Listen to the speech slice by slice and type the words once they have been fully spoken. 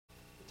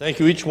Thank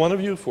you, each one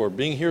of you, for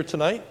being here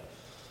tonight.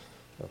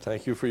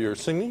 Thank you for your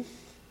singing.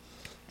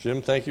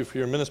 Jim, thank you for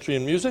your ministry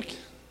and music.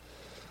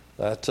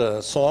 That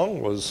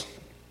song was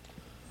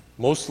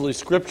mostly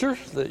scripture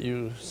that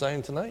you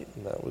sang tonight,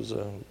 and that was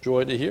a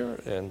joy to hear,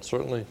 and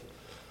certainly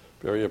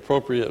very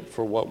appropriate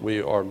for what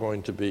we are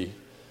going to be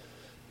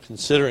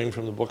considering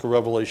from the book of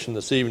Revelation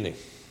this evening.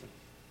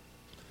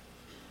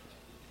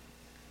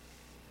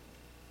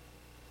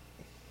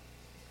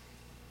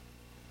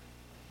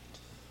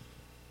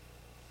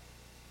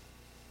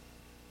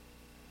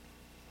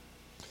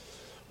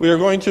 We are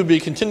going to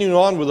be continuing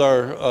on with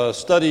our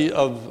study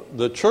of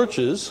the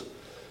churches,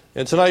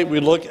 and tonight we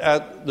look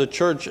at the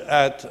church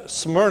at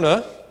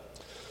Smyrna,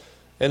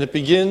 and it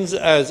begins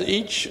as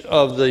each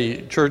of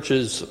the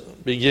churches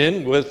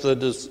begin with the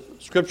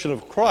description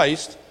of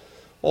Christ,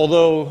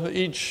 although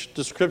each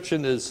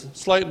description is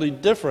slightly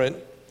different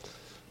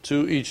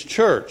to each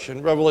church.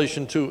 In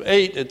Revelation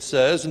 2:8 it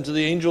says, "And to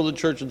the angel of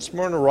the church in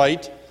Smyrna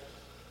write,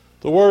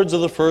 the words of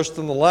the first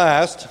and the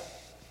last,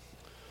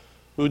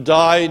 who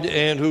died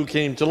and who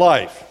came to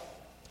life."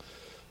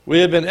 We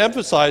have been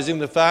emphasizing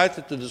the fact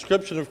that the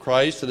description of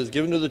Christ that is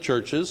given to the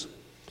churches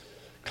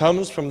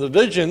comes from the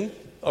vision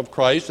of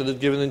Christ that is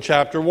given in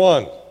chapter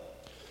 1.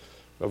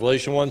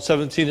 Revelation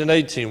 1:17 and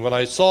 18. "When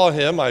I saw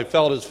him, I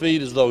felt his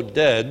feet as though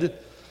dead,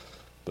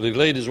 but he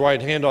laid his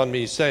right hand on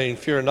me, saying,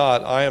 'Fear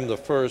not, I am the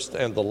first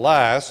and the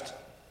last,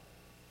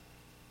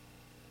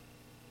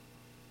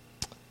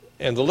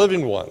 and the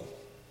living one.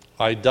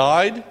 I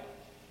died,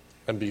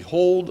 and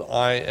behold,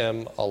 I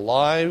am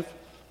alive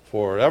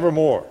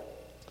forevermore.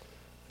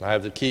 And I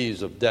have the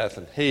keys of death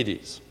and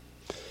Hades.'"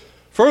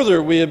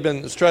 Further, we have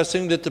been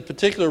stressing that the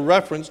particular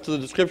reference to the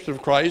description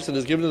of Christ that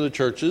is given to the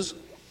churches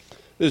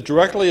is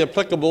directly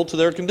applicable to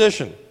their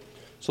condition.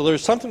 So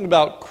there's something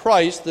about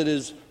Christ that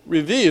is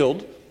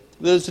revealed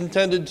that is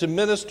intended to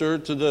minister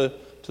to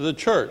the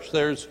church.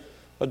 There's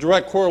a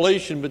direct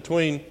correlation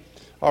between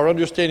our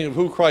understanding of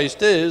who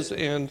Christ is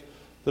and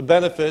the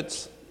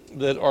benefits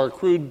that are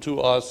accrued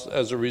to us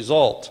as a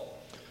result.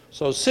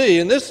 So see,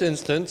 in this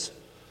instance,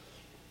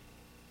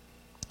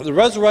 the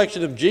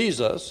resurrection of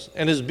Jesus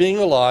and his being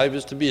alive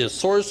is to be a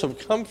source of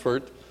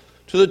comfort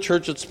to the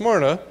church at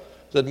Smyrna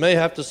that may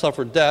have to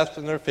suffer death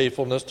in their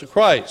faithfulness to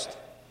Christ.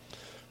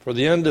 For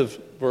the end of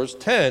verse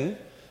 10,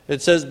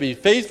 it says, "Be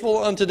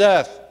faithful unto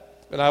death,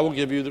 and I will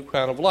give you the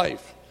crown of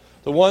life."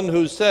 The one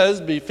who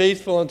says, "Be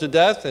faithful unto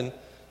death, and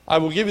I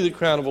will give you the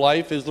crown of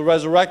life," is the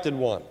resurrected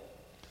one.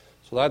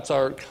 So that's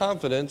our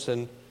confidence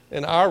in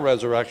our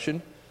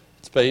resurrection.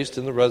 It's based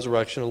in the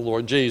resurrection of the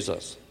Lord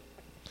Jesus.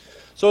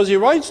 So as he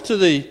writes to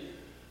the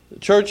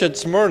church at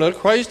Smyrna,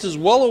 Christ is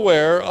well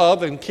aware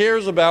of and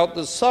cares about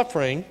the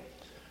suffering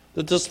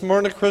that the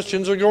Smyrna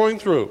Christians are going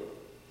through.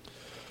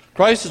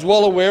 Christ is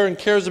well aware and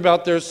cares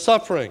about their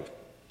suffering.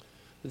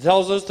 It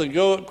tells us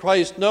that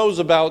Christ knows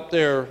about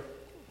their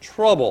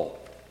trouble.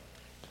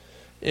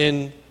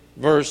 In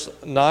verse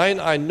 9,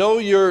 "I know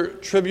your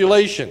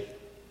tribulation."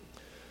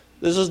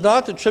 This is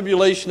not the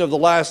tribulation of the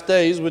last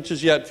days, which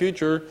is yet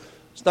future.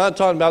 It's not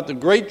talking about the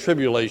great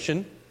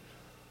tribulation,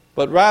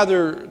 but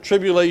rather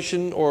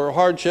tribulation or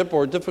hardship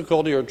or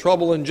difficulty or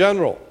trouble in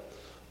general.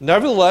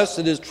 Nevertheless,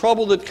 it is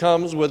trouble that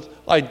comes with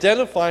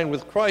identifying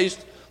with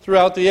Christ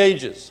throughout the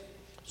ages.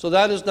 So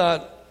that is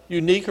not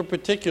unique or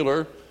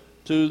particular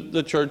to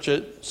the church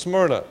at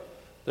Smyrna.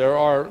 There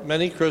are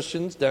many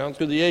Christians down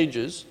through the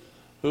ages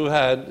who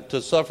had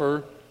to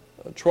suffer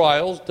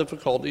trials,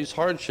 difficulties,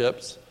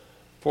 hardships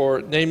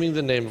for naming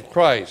the name of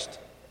Christ.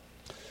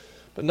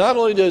 But not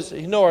only does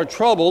he know our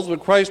troubles, but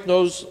Christ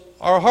knows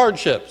our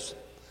hardships.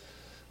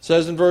 It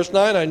says in verse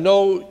 9, "I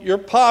know your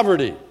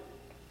poverty."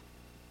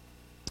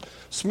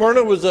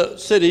 Smyrna was a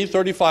city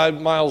 35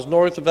 miles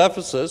north of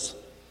Ephesus,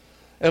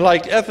 and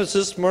like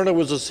Ephesus, Smyrna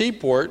was a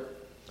seaport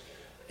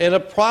and a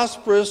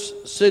prosperous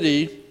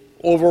city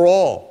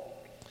overall.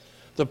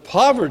 The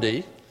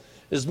poverty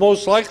is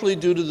most likely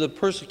due to the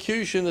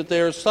persecution that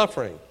they are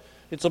suffering.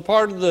 It's a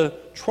part of the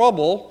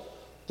trouble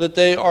that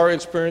they are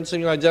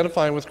experiencing and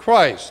identifying with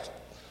Christ.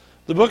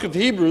 The book of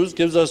Hebrews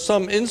gives us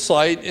some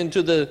insight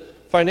into the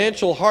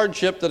financial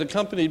hardship that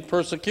accompanied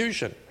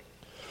persecution.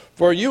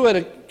 "For you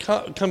had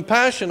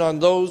compassion on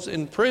those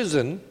in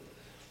prison,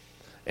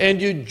 and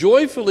you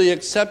joyfully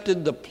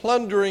accepted the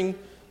plundering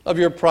of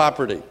your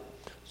property."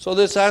 So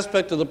this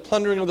aspect of the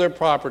plundering of their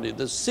property,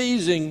 the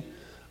seizing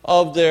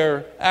of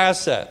their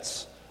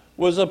assets,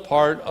 was a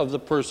part of the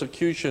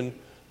persecution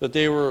that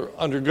they were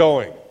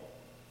undergoing.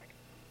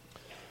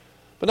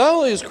 But not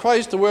only is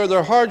Christ aware of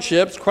their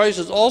hardships, Christ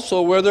is also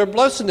aware of their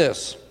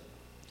blessedness.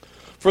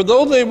 "For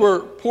though they were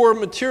poor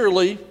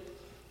materially,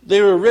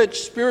 they were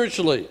rich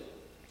spiritually.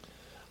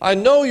 I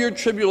know your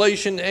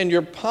tribulation and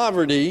your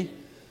poverty."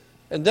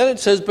 And then it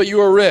says, "But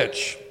you are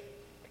rich."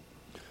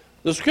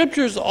 The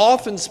scriptures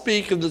often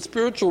speak of the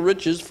spiritual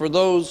riches for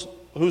those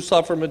who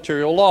suffer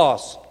material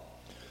loss.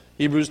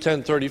 Hebrews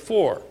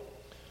 10:34.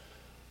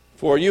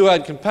 "For you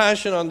had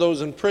compassion on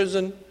those in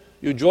prison.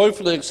 You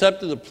joyfully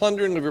accepted the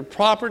plundering of your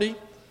property,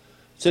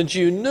 since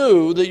you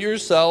knew that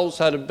yourselves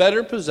had a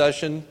better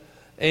possession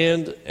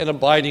and an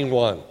abiding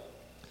one.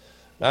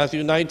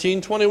 Matthew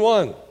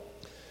 19:21.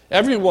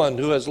 Everyone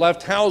who has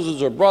left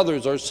houses or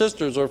brothers or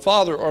sisters or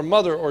father or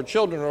mother or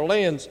children or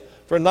lands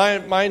for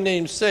my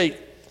name's sake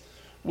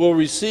will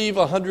receive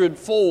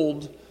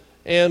 100-fold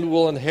and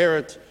will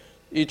inherit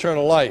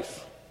eternal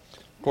life.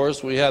 Of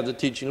course, we have the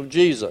teaching of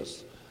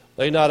Jesus.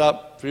 Lay not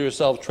up for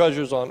yourself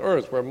treasures on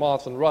earth, where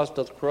moth and rust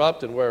doth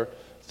corrupt, and where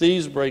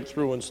thieves break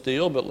through and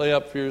steal, but lay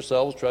up for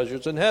yourselves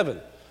treasures in heaven,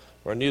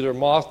 where neither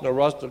moth nor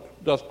rust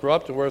doth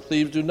corrupt, and where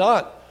thieves do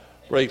not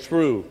break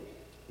through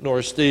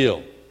nor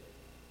steal.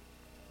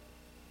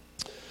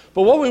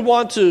 But what we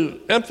want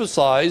to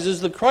emphasize is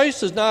that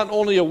Christ is not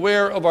only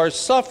aware of our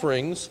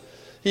sufferings,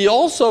 he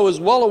also is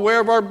well aware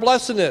of our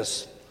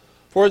blessedness.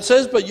 For it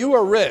says, but you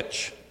are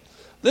rich.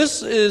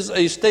 This is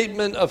a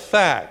statement of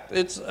fact.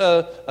 It's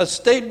a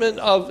statement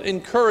of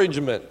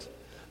encouragement.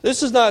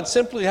 This is not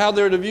simply how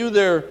they're to view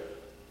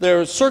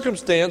their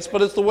circumstance,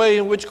 but it's the way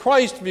in which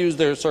Christ views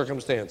their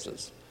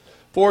circumstances.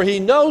 For he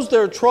knows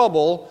their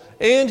trouble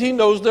and he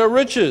knows their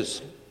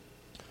riches.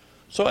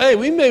 So,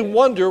 we may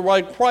wonder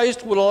why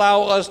Christ would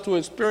allow us to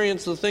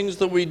experience the things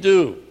that we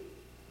do.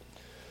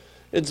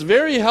 It's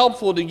very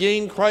helpful to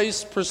gain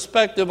Christ's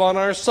perspective on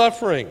our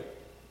suffering.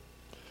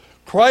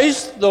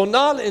 Christ, though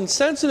not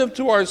insensitive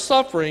to our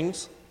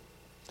sufferings,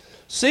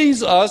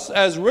 sees us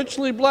as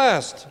richly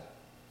blessed.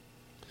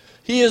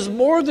 He is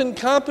more than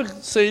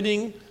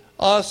compensating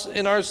us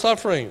in our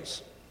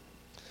sufferings.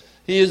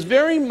 He is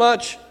very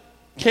much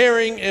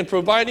caring and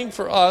providing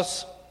for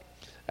us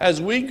as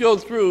we go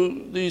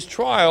through these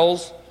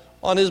trials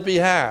on his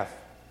behalf.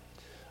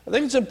 I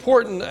think it's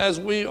important as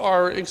we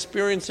are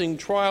experiencing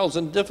trials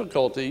and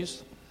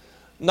difficulties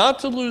not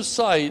to lose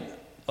sight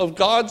of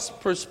God's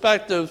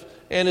perspective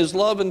and his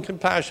love and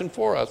compassion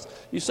for us.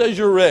 He says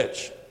you're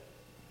rich.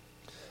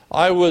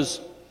 I was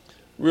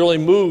really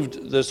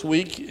moved this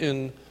week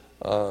in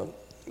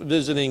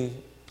visiting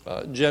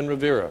Jen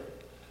Rivera.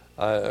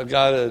 I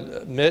got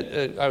to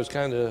admit, I was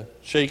kind of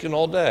shaken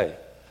all day.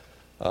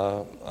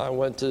 I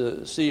went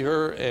to see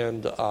her,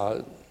 and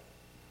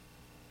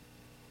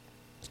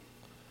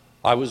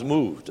I was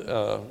moved,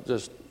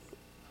 just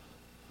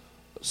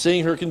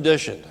seeing her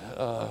condition.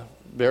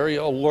 Very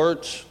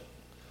alert,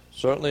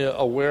 certainly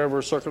aware of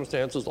her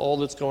circumstances, all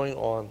that's going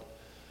on,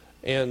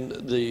 and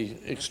the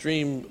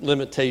extreme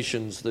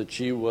limitations that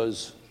she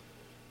was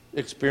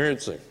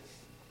experiencing.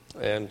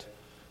 And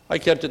I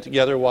kept it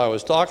together while I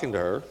was talking to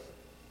her,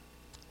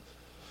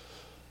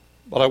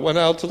 but I went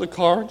out to the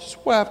car and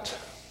just wept.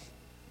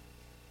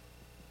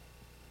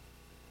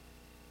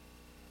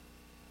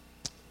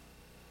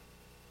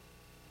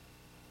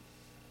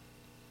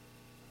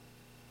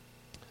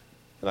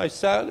 And I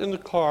sat in the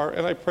car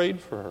and I prayed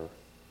for her.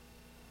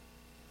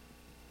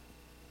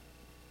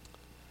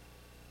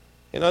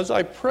 And as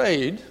I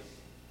prayed,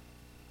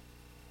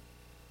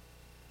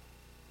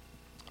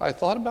 I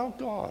thought about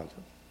God.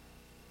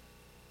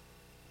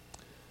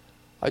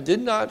 I did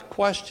not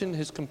question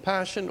his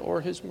compassion or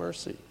his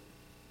mercy.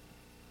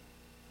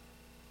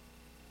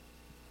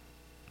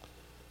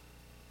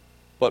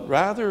 But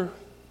rather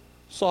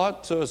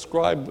sought to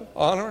ascribe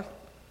honor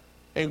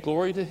and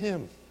glory to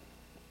him.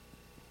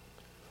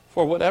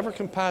 For whatever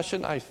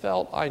compassion I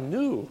felt, I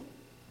knew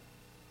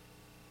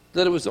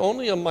that it was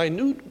only a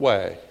minute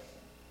way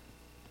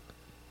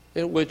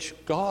in which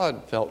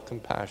God felt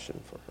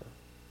compassion for her.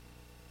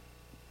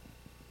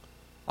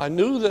 I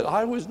knew that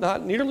I was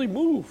not nearly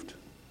moved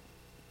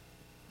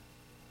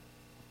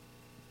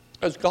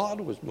as God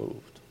was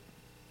moved.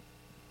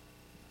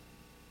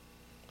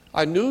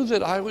 I knew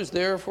that I was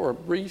there for a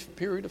brief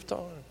period of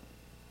time.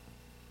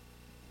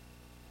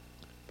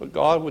 But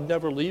God would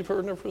never leave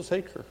her nor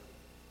forsake her.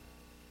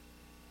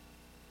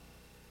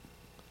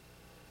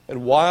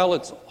 And while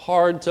it's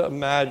hard to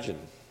imagine,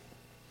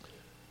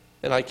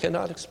 and I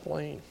cannot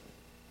explain,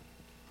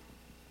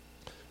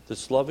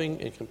 this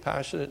loving and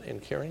compassionate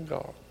and caring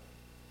God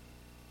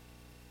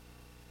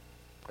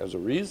has a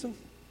reason,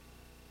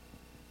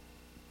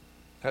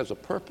 has a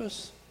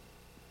purpose,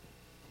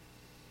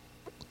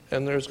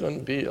 and there's going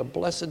to be a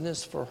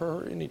blessedness for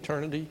her in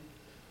eternity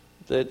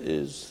that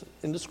is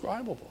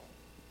indescribable.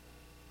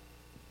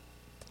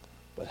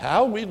 But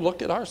how we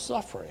look at our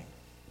suffering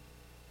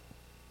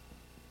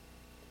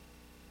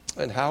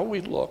and how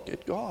we look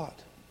at God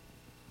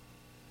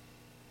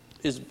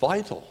is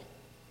vital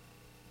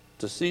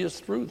to see us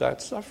through that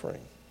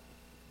suffering.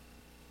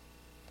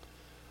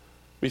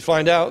 We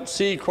find out,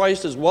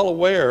 Christ is well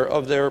aware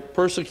of their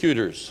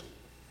persecutors.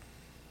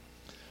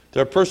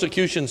 Their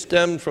persecution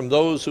stemmed from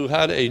those who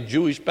had a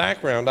Jewish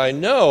background. I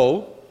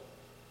know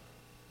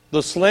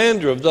the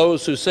slander of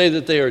those who say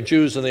that they are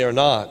Jews and they are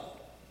not.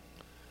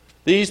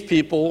 These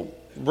people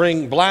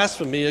bring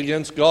blasphemy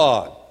against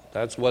God.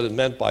 That's what it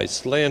meant by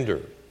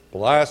slander.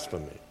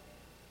 Blasphemy.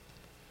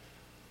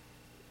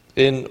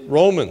 In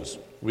Romans,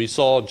 we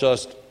saw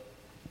just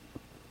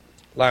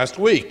last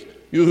week,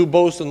 you who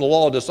boast in the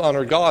law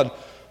dishonor God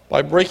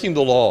by breaking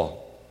the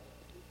law.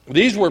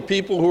 These were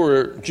people who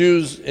were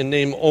Jews in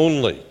name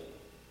only.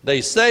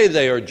 They say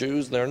they are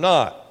Jews, they're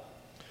not.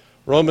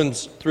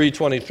 Romans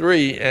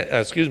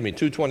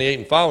 2:28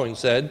 and following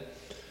said,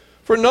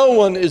 "For no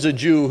one is a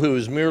Jew who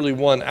is merely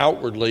one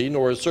outwardly,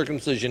 nor is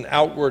circumcision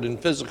outward and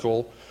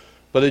physical,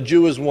 but a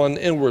Jew is one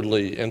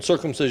inwardly, and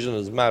circumcision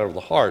is a matter of the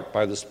heart,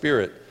 by the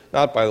Spirit,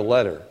 not by the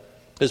letter.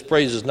 His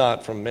praise is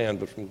not from man,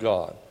 but from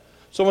God."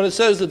 So when it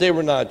says that they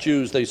were not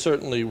Jews, they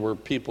certainly were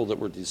people that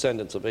were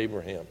descendants of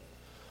Abraham.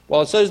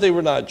 While it says they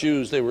were not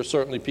Jews, they were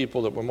certainly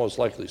people that were most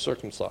likely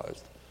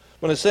circumcised.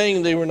 When it's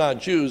saying they were not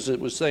Jews,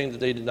 it was saying that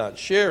they did not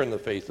share in the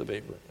faith of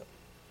Abraham.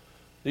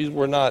 These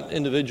were not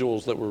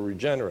individuals that were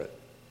regenerate.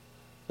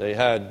 They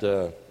had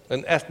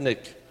an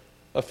ethnic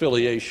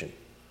affiliation,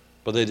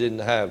 but they didn't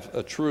have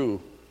a true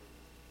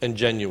and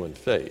genuine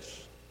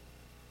faith.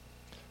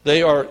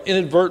 They are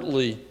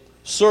inadvertently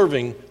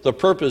serving the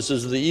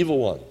purposes of the evil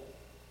one.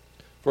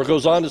 For it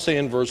goes on to say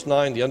in verse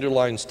 9, the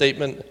underlined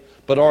statement,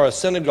 "but are a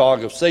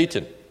synagogue of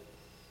Satan."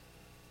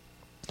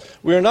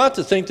 We are not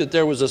to think that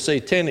there was a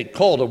satanic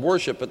cult of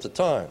worship at the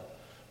time.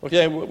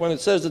 Okay, when it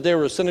says that they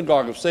were a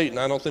synagogue of Satan,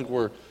 I don't think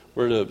we're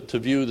to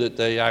view that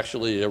they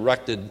actually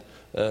erected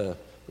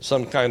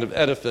some kind of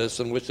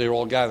edifice in which they were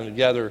all gathered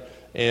together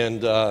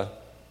and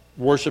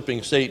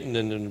worshiping Satan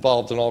and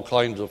involved in all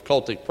kinds of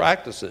cultic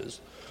practices.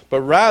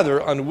 But rather,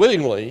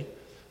 unwittingly,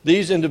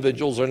 these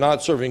individuals are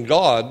not serving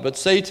God, but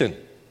Satan.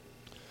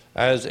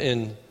 As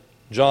in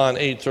John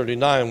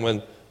 8:39,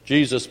 when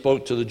Jesus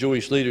spoke to the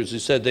Jewish leaders, he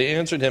said, they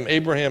answered him,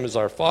 "Abraham is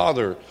our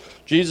father."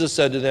 Jesus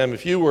said to them,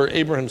 "If you were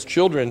Abraham's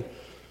children,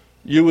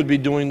 you would be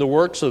doing the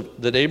works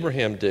that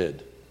Abraham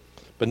did.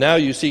 But now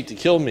you seek to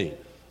kill me,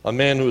 a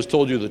man who has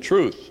told you the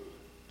truth,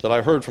 that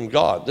I heard from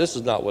God. This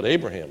is not what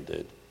Abraham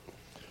did.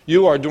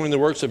 You are doing the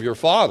works of your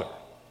father."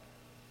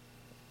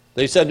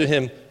 They said to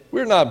him,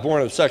 "We're not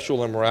born of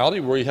sexual immorality.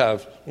 We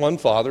have one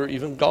Father,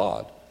 even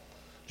God."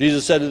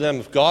 Jesus said to them,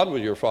 "If God were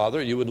your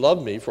father, you would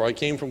love me, for I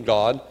came from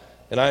God,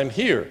 and I am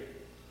here.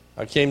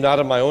 I came not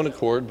of my own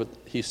accord, but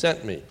he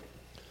sent me.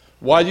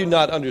 Why do you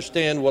not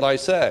understand what I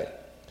say?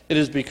 It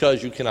is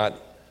because you cannot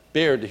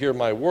bear to hear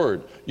my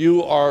word.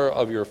 You are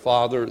of your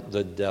father,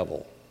 the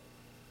devil,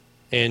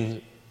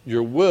 and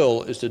your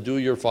will is to do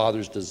your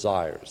father's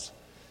desires.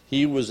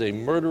 He was a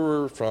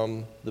murderer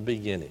from the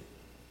beginning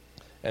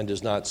and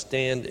does not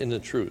stand in the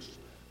truth,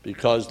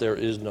 because there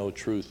is no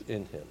truth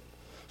in him."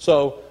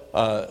 So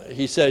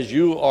he says,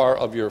 you are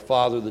of your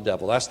father, the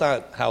devil. That's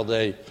not how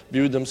they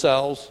viewed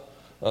themselves.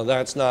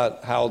 That's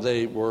not how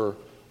they were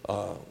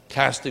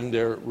casting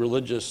their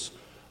religious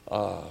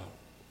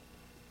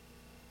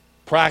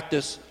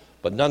practice.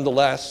 But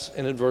nonetheless,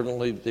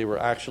 inadvertently, they were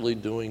actually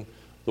doing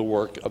the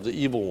work of the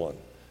evil one.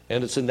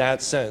 And it's in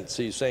that sense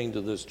he's saying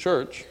to this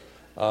church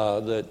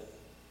that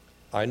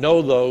I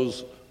know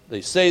those,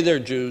 they say they're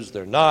Jews,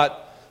 they're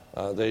not.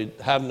 They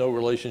have no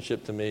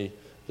relationship to me.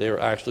 They are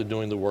actually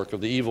doing the work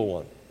of the evil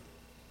one.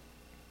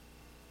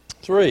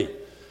 3,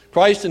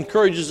 Christ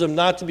encourages them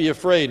not to be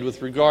afraid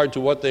with regard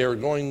to what they are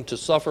going to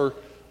suffer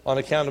on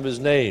account of his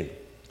name.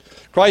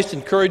 Christ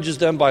encourages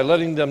them by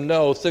letting them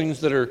know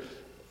things that are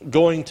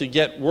going to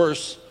get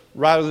worse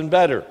rather than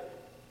better.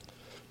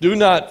 Do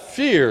not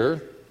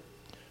fear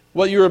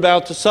what you're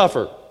about to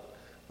suffer.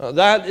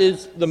 That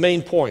is the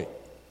main point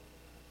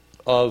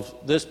of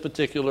this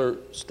particular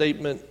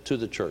statement to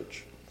the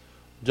church.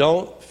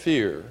 Don't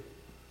fear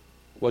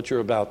what you're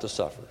about to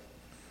suffer.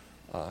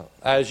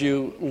 As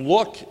you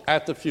look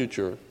at the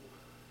future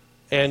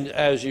and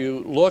as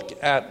you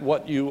look at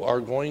what you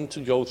are going to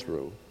go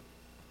through,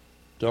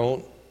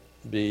 don't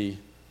be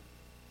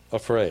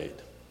afraid.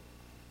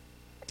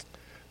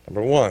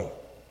 Number 1,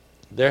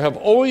 there have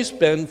always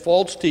been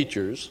false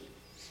teachers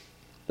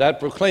that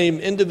proclaim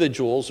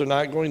individuals are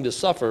not going to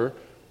suffer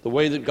the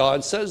way that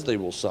God says they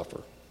will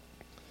suffer.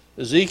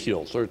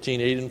 Ezekiel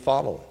 13:8 and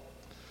following.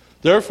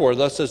 Therefore,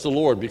 thus says the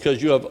Lord,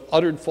 because you have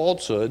uttered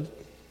falsehood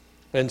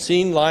and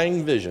seen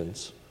lying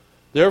visions,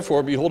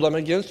 therefore, behold, I'm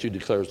against you,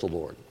 declares the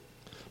Lord.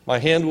 My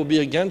hand will be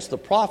against the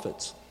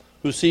prophets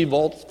who see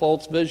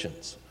false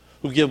visions,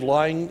 who give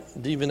lying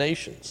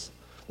divinations.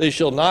 They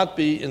shall not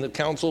be in the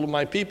council of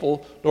my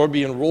people, nor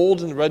be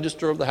enrolled in the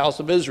register of the house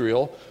of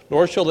Israel,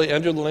 nor shall they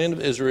enter the land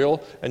of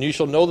Israel, and you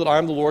shall know that I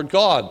am the Lord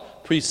God,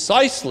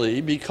 precisely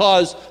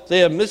because they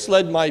have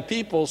misled my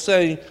people,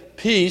 saying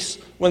peace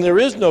when there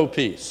is no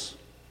peace.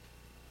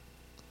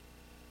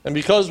 And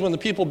because when the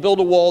people build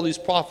a wall, these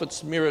prophets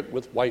smear it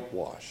with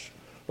whitewash.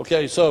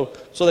 Okay, so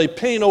they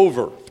paint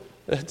over.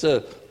 It's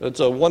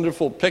a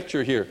wonderful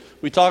picture here.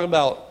 We talk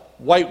about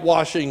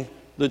whitewashing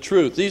the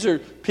truth. These are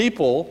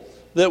people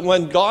that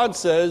when God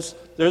says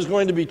there's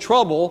going to be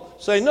trouble,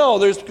 say, no,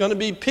 there's going to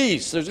be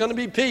peace. There's going to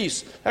be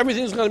peace.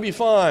 Everything's going to be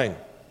fine.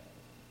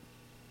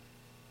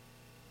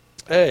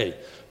 Hey,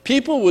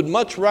 people would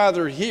much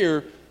rather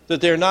hear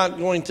that they're not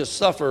going to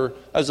suffer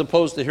as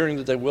opposed to hearing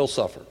that they will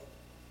suffer.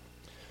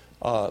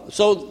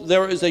 So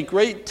there is a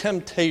great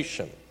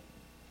temptation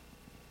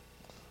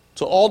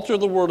to alter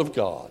the Word of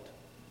God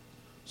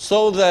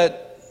so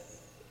that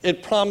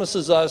it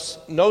promises us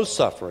no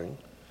suffering,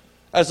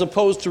 as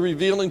opposed to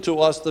revealing to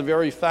us the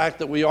very fact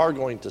that we are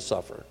going to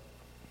suffer.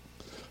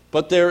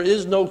 But there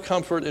is no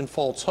comfort in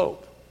false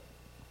hope.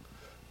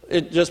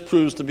 It just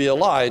proves to be a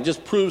lie. It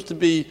just proves to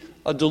be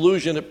a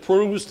delusion. It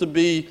proves to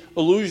be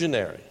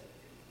illusionary.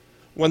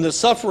 When the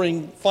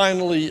suffering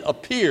finally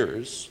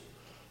appears,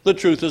 the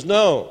truth is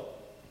known.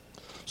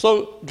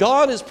 So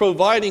God is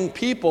providing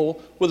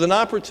people with an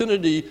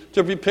opportunity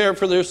to prepare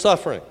for their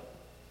suffering.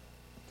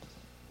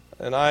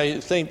 And I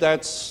think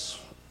that's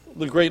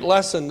the great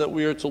lesson that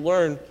we are to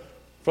learn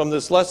from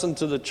this lesson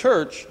to the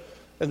church,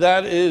 and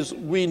that is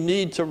we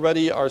need to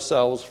ready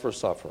ourselves for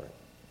suffering.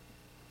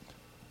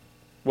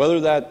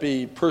 Whether that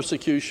be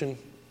persecution,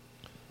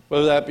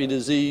 whether that be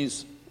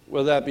disease,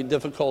 whether that be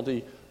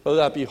difficulty, whether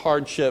that be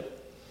hardship.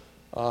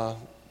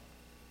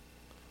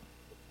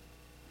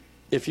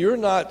 If you're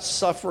not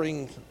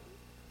suffering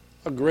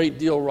a great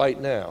deal right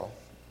now,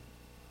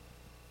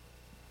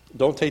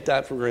 don't take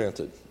that for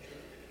granted.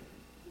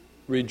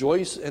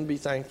 Rejoice and be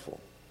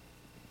thankful.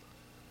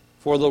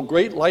 For the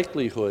great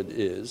likelihood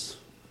is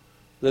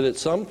that at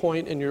some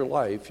point in your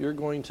life you're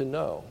going to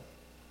know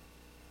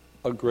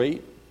a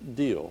great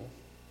deal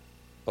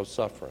of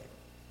suffering.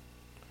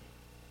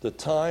 The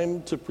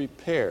time to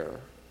prepare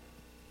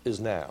is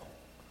now.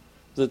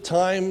 The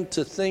time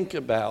to think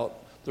about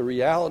the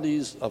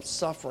realities of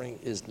suffering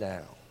is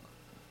now.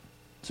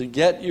 To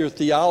get your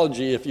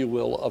theology, if you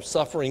will, of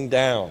suffering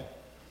down,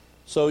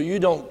 so you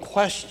don't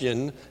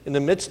question in the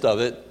midst of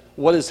it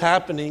what is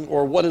happening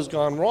or what has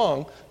gone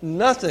wrong.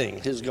 Nothing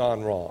has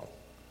gone wrong.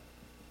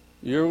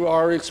 You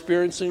are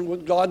experiencing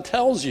what God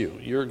tells you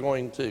you're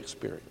going to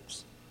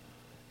experience.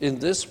 In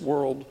this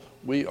world,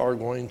 we are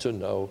going to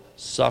know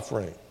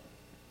suffering.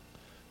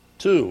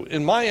 2,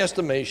 in my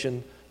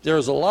estimation, there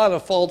is a lot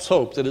of false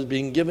hope that is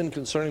being given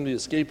concerning the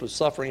escape of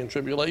suffering and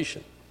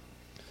tribulation.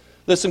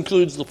 This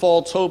includes the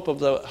false hope of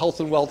the health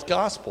and wealth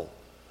gospel.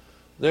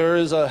 There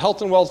is a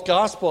health and wealth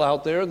gospel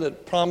out there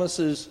that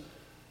promises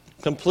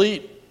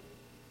complete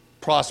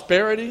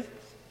prosperity,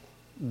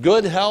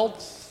 good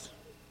health,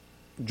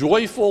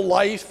 joyful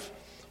life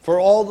for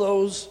all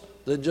those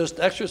that just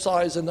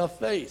exercise enough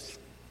faith.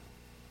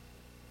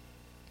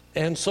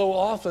 And so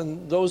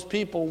often, those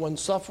people, when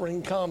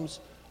suffering comes,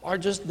 are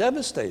just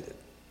devastated.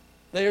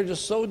 They are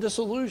just so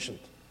disillusioned.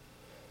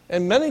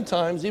 And many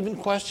times even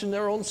question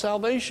their own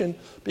salvation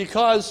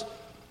because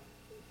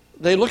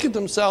they look at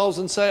themselves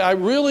and say, I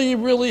really,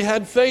 really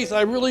had faith,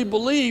 I really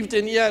believed,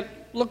 and yet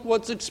look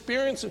what's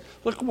experiencing,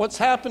 look what's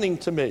happening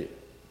to me.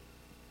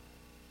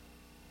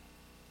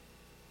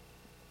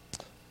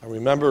 I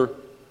remember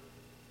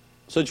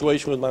a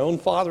situation with my own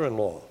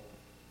father-in-law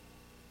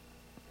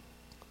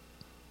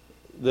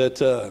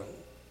that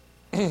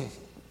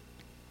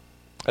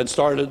had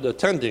started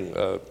attending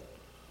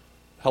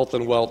health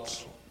and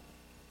wealth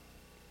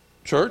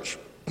church,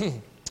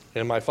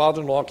 and my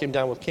father-in-law came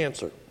down with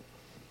cancer.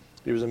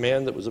 He was a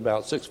man that was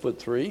about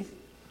 6'3",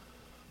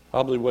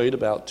 probably weighed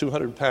about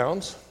 200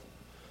 pounds,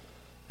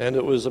 and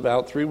it was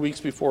about 3 weeks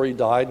before he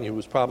died, and he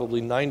was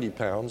probably 90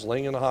 pounds,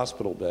 laying in a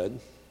hospital bed,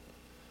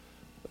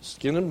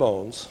 skin and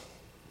bones,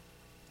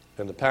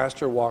 and the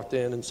pastor walked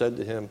in and said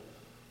to him,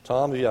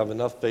 Tom, if you have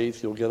enough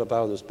faith, you'll get up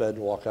out of this bed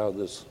and walk out of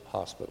this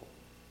hospital,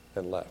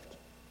 and left.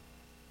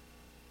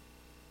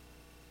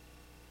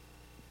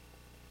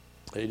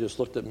 He just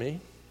looked at me,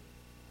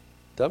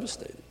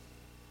 devastated.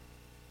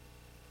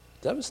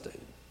 Devastated.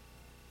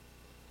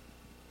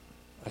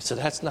 I said,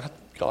 that's not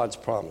God's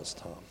promise,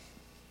 Tom.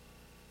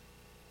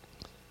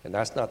 And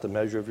that's not the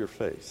measure of your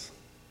faith.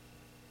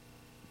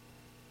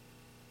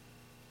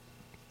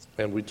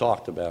 And we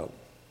talked about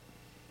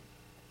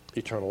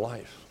eternal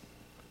life.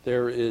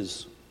 There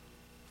is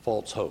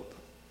false hope.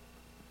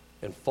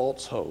 And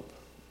false hope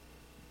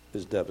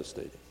is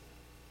devastating.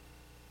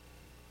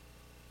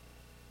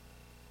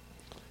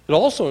 It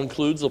also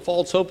includes the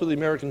false hope of the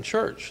American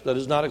church that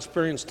has not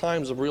experienced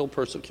times of real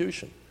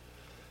persecution.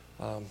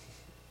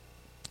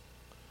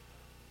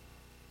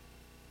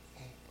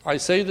 I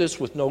say this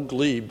with no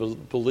glee,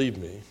 believe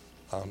me.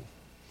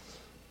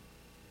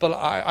 But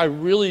I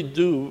really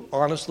do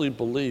honestly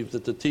believe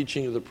that the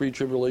teaching of the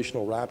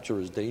pre-tribulational rapture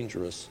is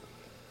dangerous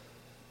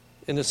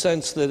in the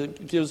sense that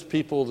it gives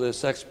people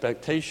this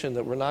expectation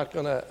that we're not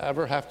going to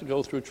ever have to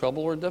go through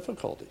trouble or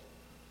difficulty.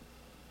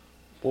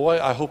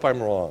 Boy, I hope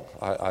I'm wrong.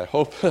 I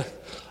hope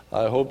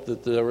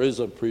that there is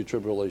a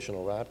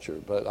pre-tribulational rapture,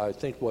 but I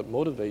think what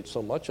motivates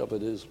so much of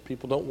it is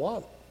people don't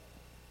want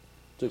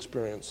to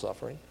experience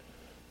suffering.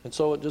 And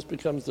so it just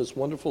becomes this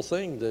wonderful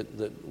thing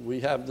that we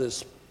have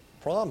this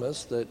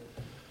promise that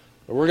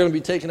we're going to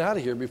be taken out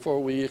of here before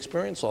we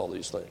experience all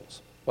these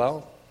things.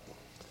 Well,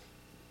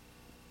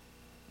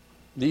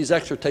 these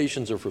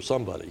exhortations are for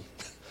somebody.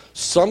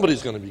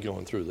 Somebody's going to be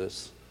going through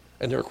this,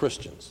 and they're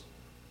Christians.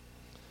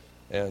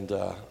 And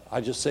I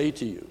just say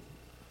to you,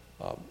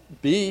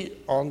 be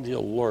on the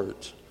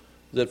alert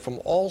that from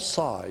all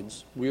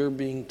sides we are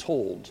being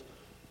told,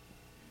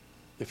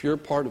 if you're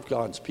part of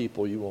God's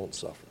people, you won't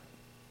suffer.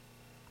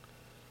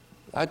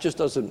 That just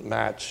doesn't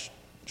match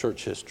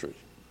church history.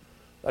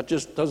 That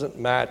just doesn't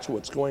match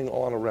what's going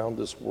on around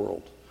this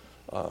world.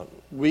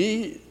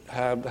 We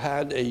have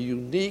had a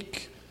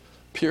unique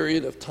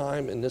period of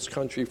time in this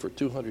country for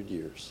 200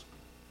 years.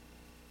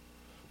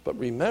 But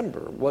remember,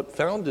 what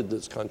founded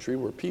this country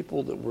were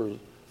people that were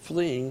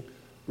fleeing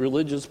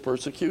religious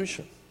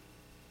persecution.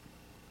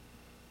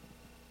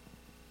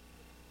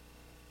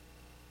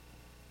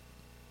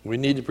 We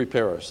need to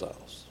prepare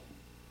ourselves.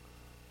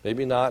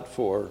 Maybe not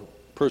for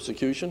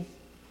persecution,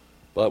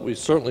 but we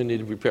certainly need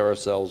to prepare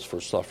ourselves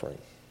for suffering.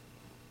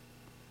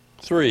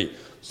 3,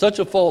 such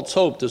a false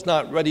hope does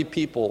not ready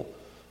people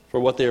for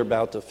what they are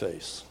about to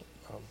face.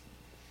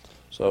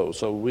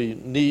 So we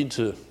need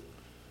to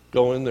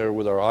go in there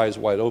with our eyes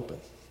wide open.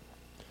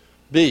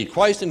 B,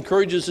 Christ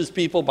encourages his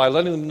people by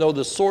letting them know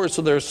the source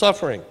of their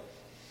suffering.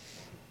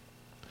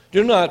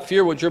 Do not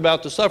fear what you're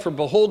about to suffer.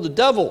 Behold, the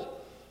devil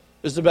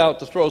is about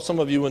to throw some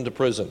of you into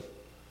prison.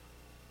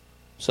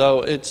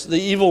 So it's the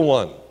evil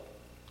one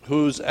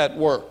who's at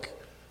work.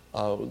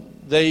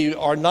 They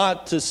are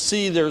not to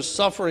see their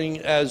suffering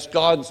as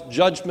God's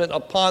judgment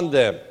upon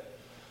them.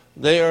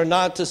 They are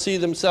not to see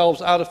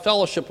themselves out of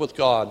fellowship with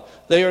God.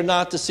 They are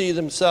not to see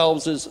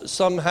themselves as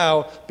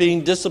somehow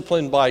being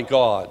disciplined by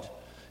God.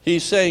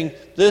 He's saying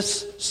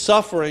this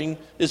suffering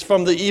is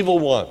from the evil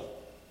one.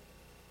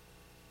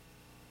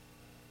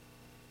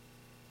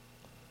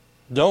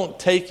 Don't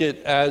take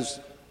it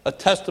as a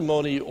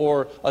testimony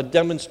or a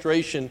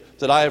demonstration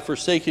that I have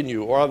forsaken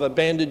you, or I've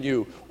abandoned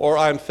you, or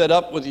I'm fed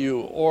up with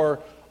you, or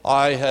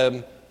I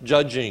am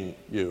judging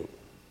you.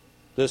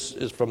 This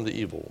is from the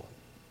evil one.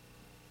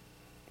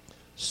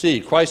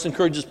 C, Christ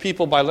encourages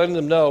people by letting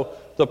them know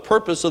the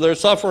purpose of their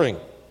suffering.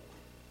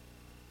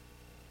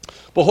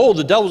 Behold,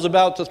 the devil's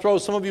about to throw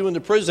some of you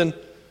into prison.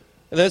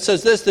 And then it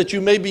says this, that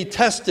you may be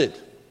tested.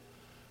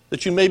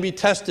 That you may be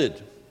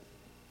tested.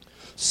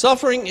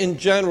 Suffering in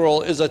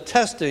general is a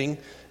testing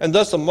and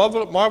thus a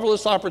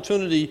marvelous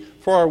opportunity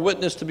for our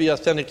witness to be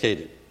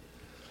authenticated.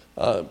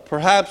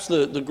 Perhaps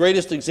the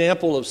greatest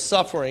example of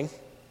suffering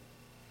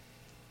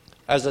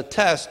as a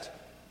test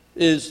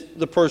is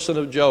the person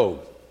of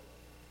Job.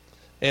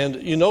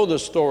 And you know the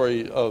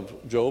story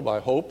of Job,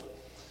 I hope.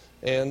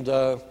 And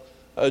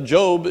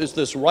Job is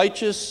this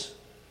righteous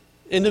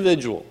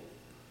individual.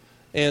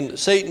 And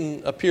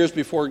Satan appears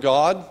before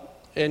God,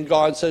 and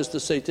God says to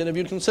Satan, have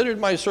you considered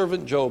my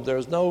servant Job? There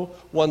is no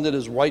one that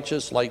is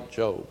righteous like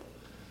Job.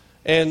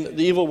 And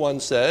the evil one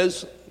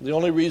says, the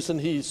only reason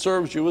he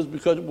serves you is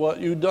because of what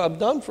you have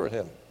done for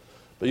him.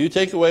 But you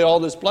take away all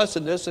this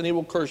blessedness, and he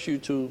will curse you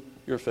to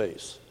your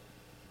face.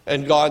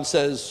 And God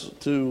says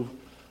to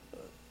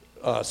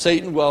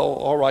Satan, well,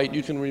 all right,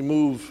 you can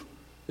remove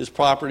his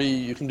property,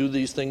 you can do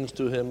these things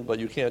to him, but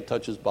you can't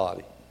touch his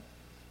body.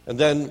 And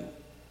then,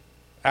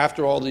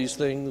 after all these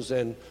things,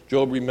 and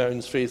Job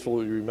remains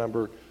faithful, you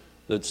remember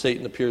that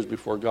Satan appears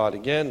before God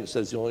again and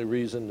says the only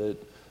reason that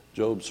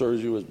Job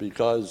serves you is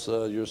because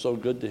you're so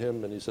good to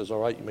him, and he says, all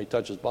right, you may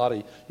touch his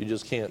body, you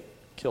just can't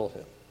kill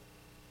him.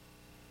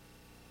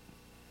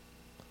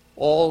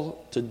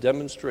 All to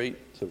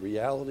demonstrate the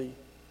reality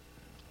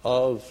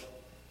of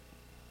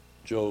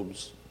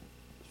Job's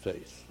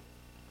faith.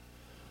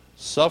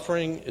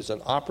 Suffering is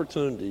an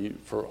opportunity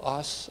for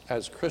us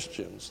as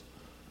Christians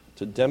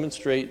to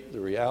demonstrate the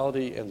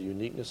reality and the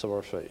uniqueness of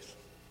our faith.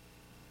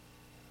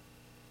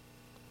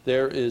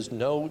 There is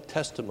no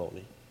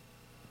testimony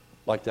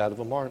like that of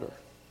a martyr.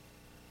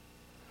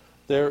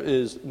 There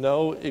is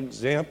no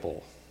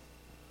example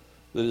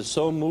that is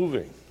so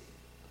moving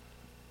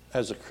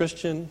as a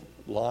Christian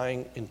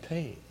lying in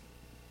pain.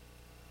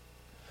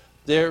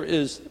 There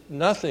is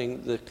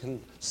nothing that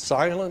can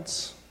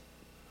silence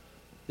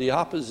the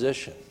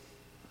opposition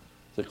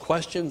that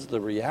questions the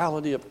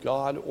reality of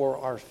God or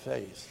our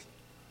faith,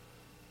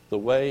 the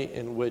way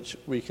in which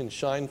we can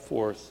shine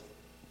forth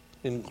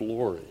in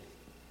glory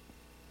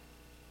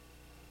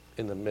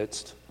in the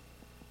midst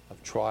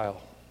of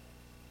trial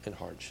and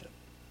hardship.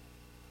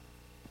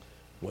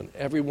 When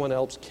everyone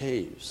else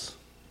caves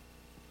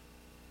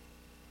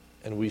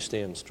and we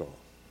stand strong.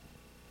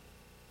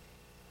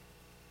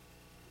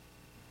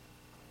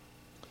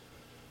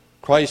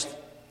 Christ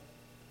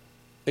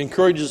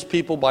encourages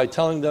people by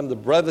telling them the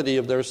brevity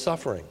of their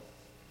suffering.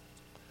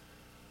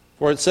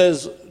 For it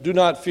says, do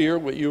not fear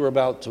what you are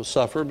about to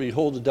suffer.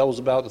 Behold, the devil is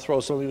about to throw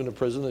some of you into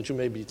prison that you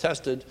may be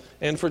tested.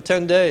 And for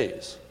 10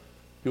 days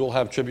you will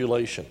have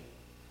tribulation.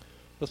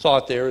 The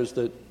thought there is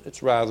that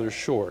it's rather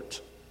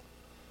short.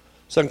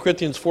 2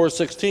 Corinthians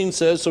 4:16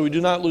 says, so we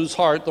do not lose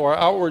heart, though our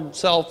outward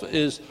self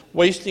is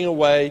wasting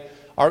away,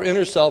 our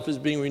inner self is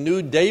being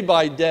renewed day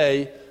by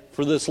day,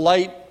 for this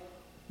light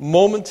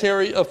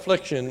momentary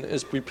affliction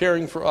is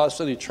preparing for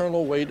us an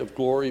eternal weight of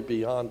glory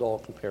beyond all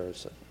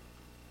comparison.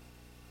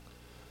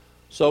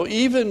 So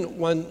even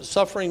when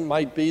suffering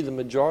might be the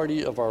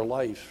majority of our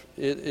life,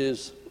 it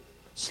is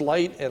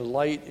slight and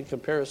light in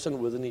comparison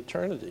with an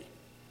eternity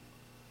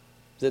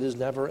that is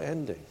never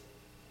ending,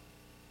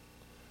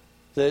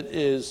 that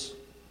is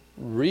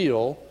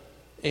real,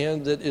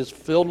 and that is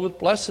filled with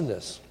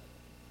blessedness.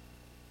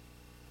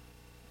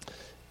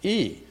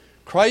 E,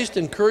 Christ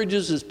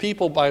encourages his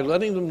people by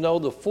letting them know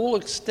the full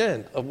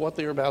extent of what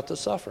they are about to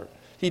suffer.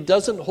 He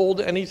doesn't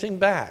hold anything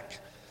back.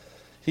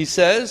 He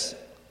says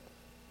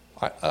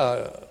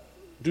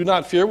Do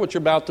not fear what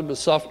you're about to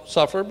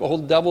suffer.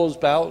 Behold, the devil is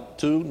about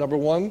to, number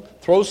one,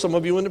 throw some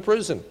of you into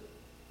prison.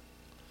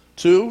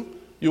 2,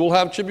 you will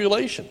have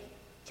tribulation.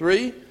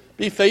 3,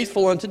 be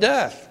faithful unto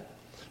death.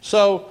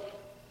 So,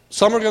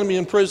 some are going to be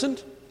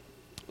imprisoned,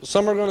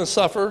 some are going to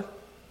suffer,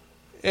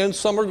 and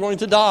some are going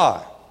to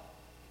die.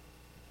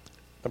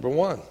 Number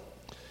 1,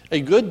 a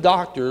good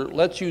doctor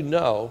lets you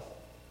know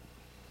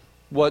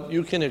what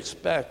you can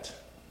expect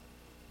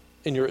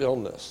in your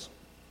illness.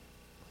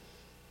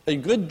 A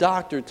good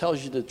doctor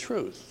tells you the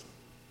truth.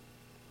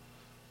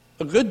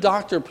 A good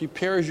doctor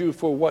prepares you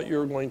for what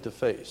you're going to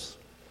face.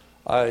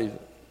 I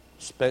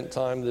spent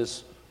time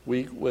this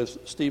week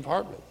with Steve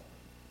Hartman,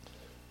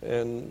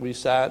 and we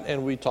sat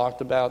and we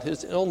talked about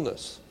his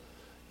illness,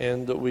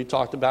 and we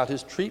talked about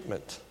his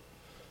treatment.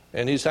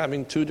 And he's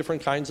having 2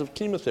 different kinds of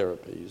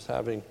chemotherapy. He's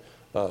having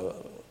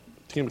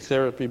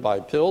chemotherapy by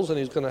pills, and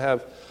he's going to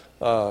have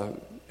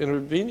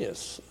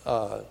intravenous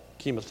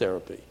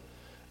chemotherapy.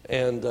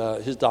 And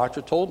his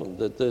doctor told him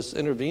that this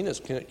intravenous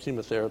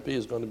chemotherapy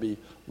is going to be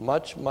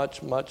much,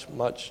 much, much,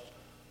 much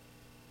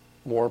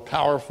more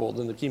powerful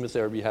than the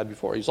chemotherapy he had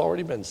before. He's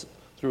already been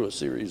through a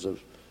series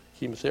of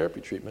chemotherapy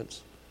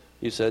treatments.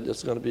 He said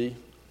it's going to be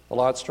a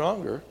lot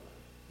stronger,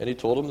 and he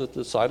told him that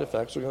the side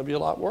effects are going to be a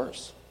lot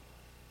worse.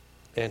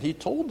 And he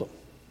told him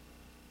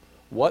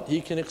what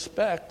he can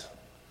expect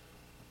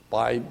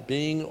by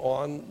being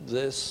on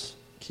this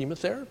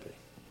chemotherapy.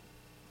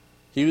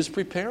 He was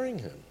preparing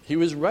him. He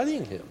was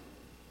readying him.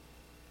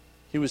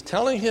 He was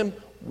telling him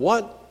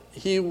what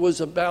he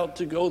was about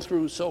to go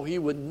through so he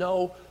would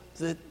know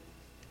that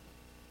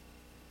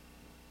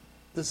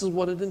this is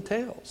what it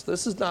entails.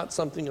 This is not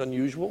something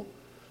unusual.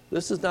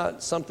 This is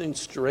not something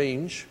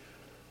strange,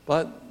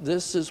 but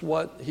this is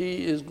what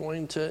he is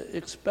going to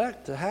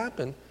expect to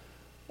happen,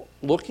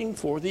 looking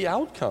for the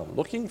outcome,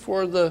 looking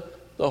for the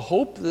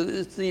hope that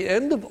it's the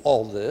end of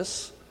all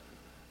this,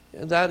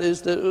 and that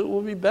is that it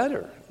will be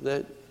better,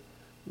 that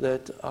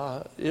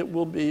it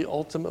will be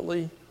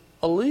ultimately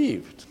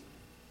alleviated.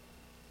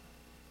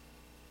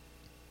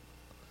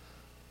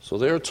 So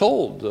they are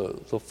told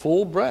the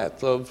full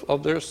breadth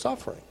of their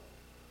suffering.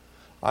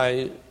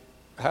 I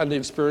had an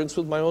experience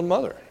with my own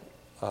mother.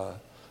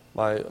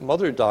 My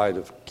mother died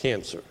of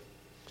cancer,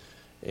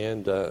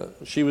 and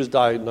she was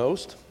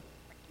diagnosed,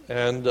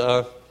 and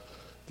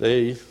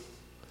they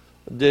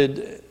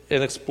did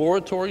an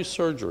exploratory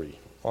surgery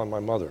on my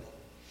mother.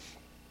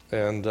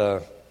 And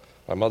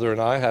my mother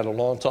and I had a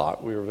long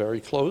talk. We were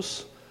very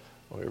close.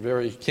 We were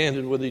very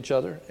candid with each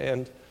other.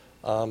 And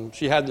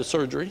she had the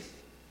surgery,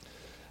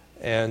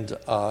 and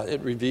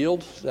it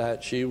revealed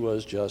that she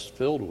was just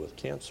filled with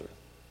cancer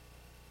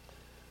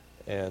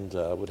and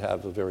would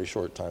have a very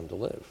short time to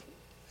live.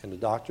 And the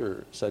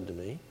doctor said to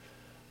me,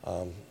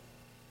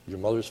 your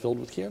mother's filled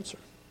with cancer.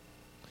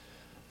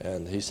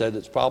 And he said,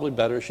 it's probably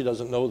better she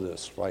doesn't know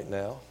this right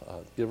now.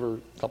 Give her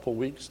a couple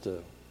weeks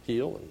to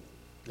heal and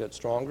get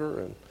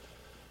stronger,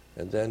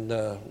 and then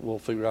we'll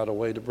figure out a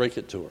way to break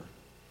it to her.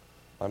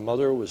 My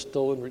mother was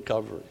still in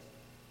recovery.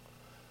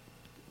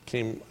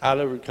 Came out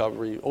of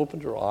recovery,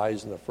 opened her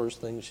eyes, and the first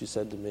thing she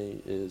said to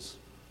me is,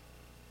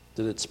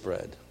 did it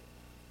spread?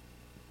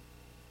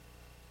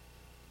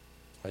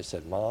 I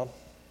said, Mom,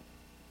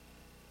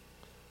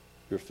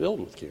 you're filled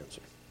with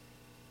cancer.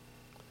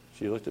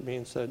 She looked at me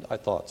and said, I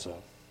thought so.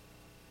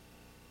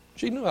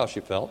 She knew how she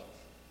felt.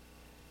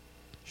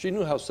 She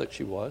knew how sick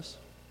she was.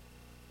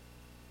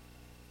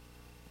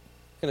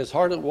 And as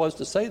hard as it was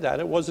to say that,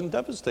 it wasn't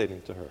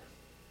devastating to her.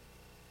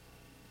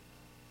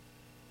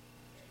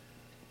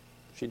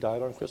 She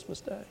died on Christmas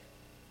Day,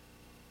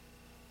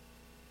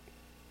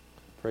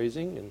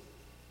 praising and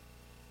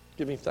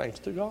giving thanks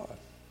to God.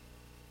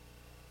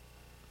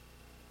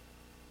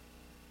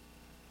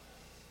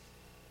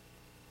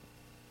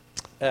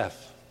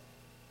 F.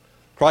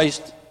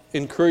 Christ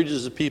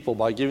encourages the people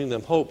by giving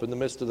them hope in the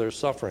midst of their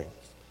suffering.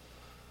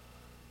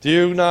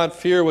 Do not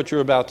fear what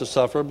you're about to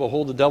suffer.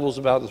 Behold, the devil's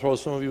about to throw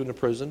some of you into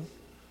prison,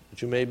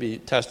 that you may be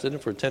tested,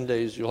 and for 10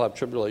 days you'll have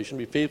tribulation.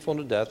 Be faithful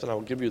unto death, and I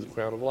will give you the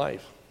crown of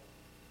life.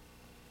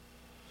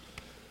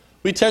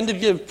 We tend to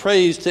give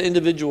praise to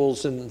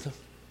individuals in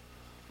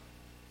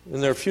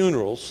their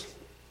funerals.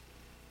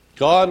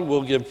 God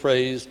will give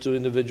praise to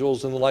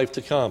individuals in the life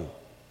to come.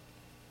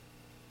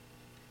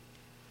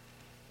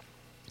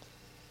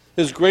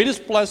 His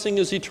greatest blessing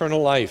is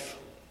eternal life.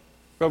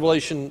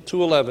 Revelation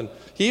 2:11.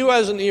 He who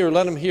has an ear,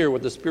 let him hear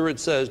what the Spirit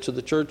says to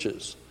the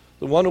churches.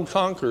 The one who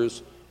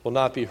conquers will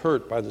not be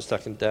hurt by the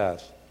second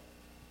death.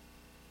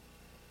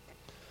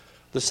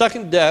 The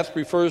second death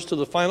refers to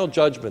the final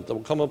judgment that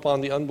will come upon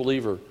the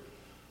unbeliever,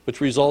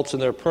 which results in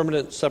their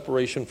permanent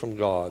separation from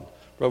God.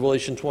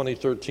 Revelation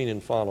 20:13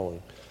 and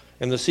following.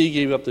 And the sea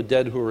gave up the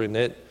dead who were in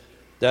it.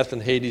 Death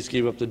and Hades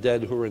gave up the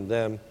dead who were in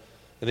them.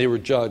 And they were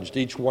judged,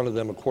 each one of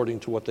them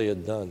according to what they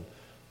had done.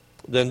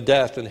 Then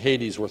death and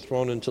Hades were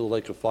thrown into the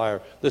lake of fire.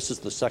 This is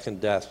the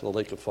second death, the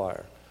lake of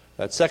fire.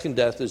 That second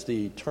death is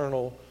the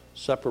eternal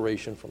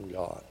separation from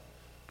God.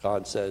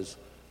 God says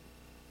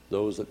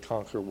those that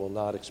conquer will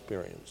not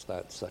experience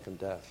that second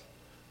death.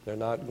 They're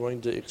not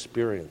going to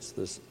experience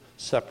this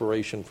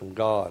separation from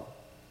God.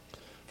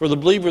 For the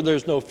believer,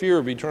 there's no fear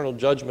of eternal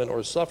judgment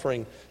or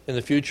suffering in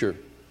the future.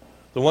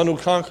 The one who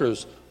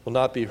conquers will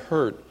not be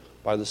hurt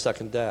by the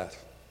second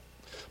death.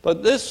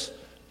 But this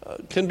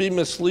can be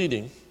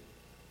misleading,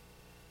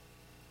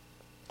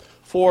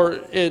 for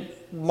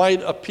it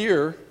might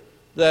appear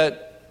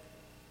that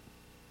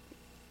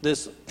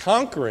this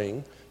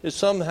conquering is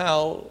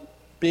somehow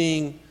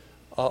being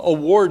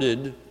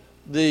awarded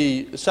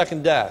the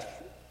second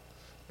death,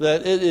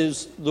 that it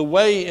is the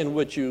way in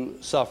which you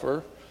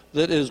suffer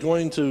that is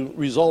going to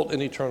result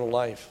in eternal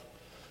life.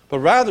 But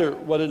rather,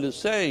 what it is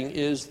saying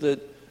is that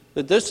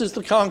this is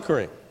the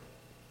conquering.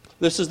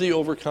 This is the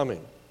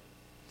overcoming.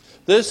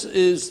 This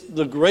is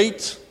the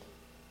great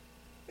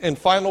and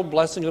final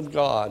blessing of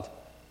God.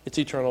 It's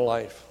eternal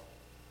life.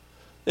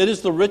 It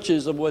is the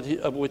riches of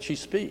which he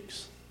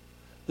speaks.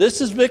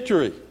 This is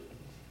victory,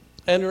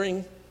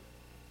 entering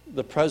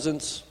the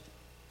presence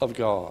of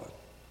God.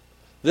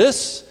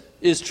 This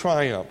is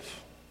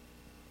triumph.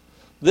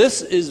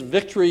 This is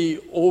victory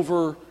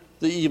over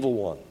the evil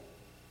one.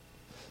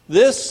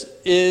 This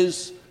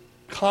is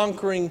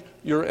conquering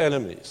your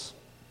enemies.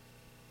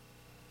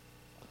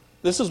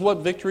 This is what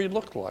victory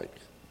looked like.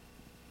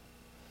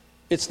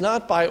 It's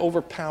not by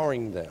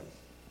overpowering them.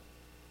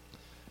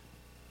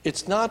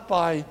 It's not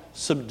by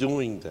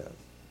subduing them.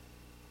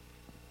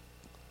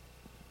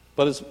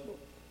 But it's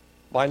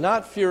by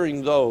not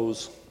fearing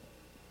those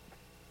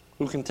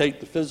who can take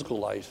the physical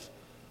life,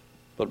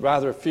 but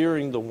rather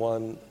fearing the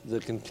one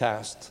that can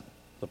cast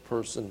the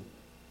person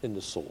in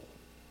the soul.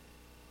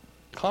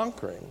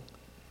 Conquering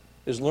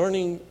is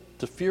learning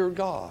to fear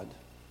God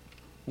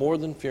more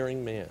than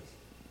fearing man.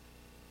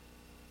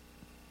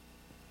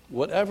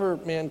 Whatever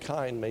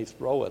mankind may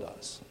throw at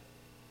us.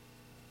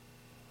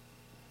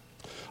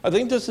 I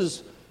think this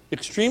is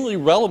extremely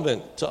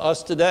relevant to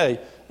us today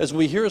as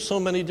we hear so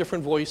many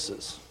different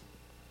voices.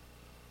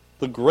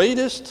 The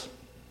greatest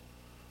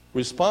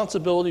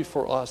responsibility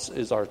for us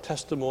is our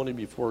testimony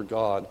before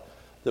God,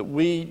 that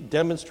we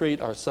demonstrate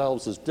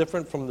ourselves as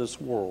different from this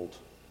world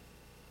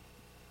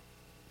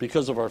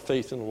because of our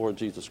faith in the Lord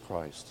Jesus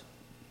Christ.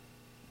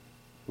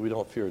 We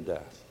don't fear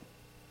death.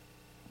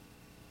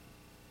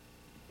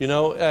 You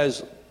know,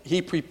 as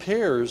he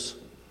prepares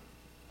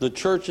the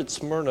church at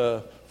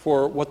Smyrna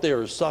for what they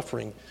are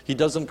suffering, he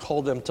doesn't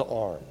call them to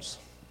arms.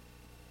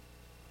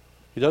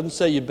 He doesn't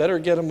say, you better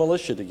get a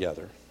militia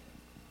together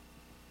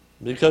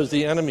because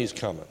the enemy's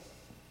coming.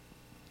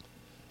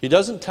 He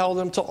doesn't tell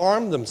them to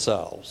arm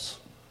themselves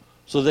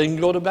so they can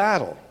go to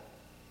battle.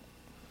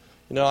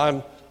 You know,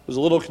 I was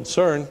a little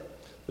concerned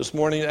this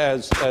morning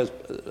as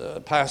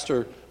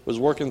pastor was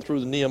working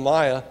through the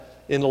Nehemiah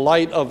in the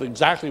light of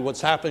exactly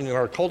what's happening in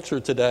our culture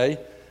today,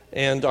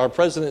 and our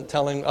president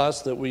telling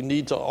us that we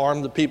need to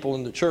arm the people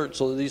in the church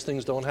so that these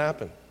things don't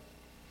happen.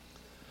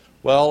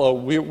 Well,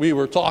 we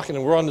were talking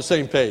and we're on the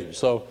same page,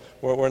 so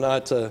I'm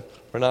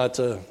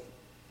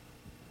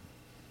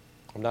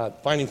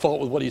not finding fault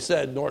with what he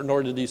said,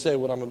 nor did he say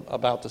what I'm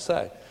about to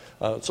say.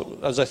 So,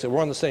 as I said,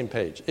 we're on the same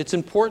page. It's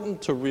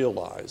important to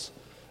realize,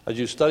 as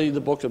you study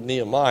the book of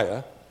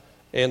Nehemiah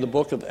and the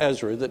book of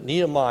Ezra, that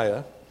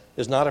Nehemiah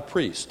is not a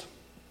priest.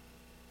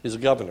 He's a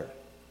governor.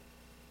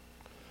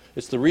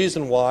 It's the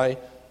reason why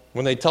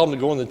when they tell him to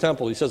go in the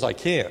temple, he says, I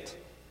can't.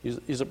 He's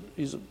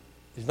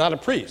not a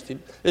priest. He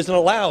isn't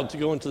allowed to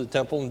go into the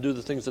temple and do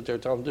the things that they're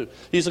telling him to do.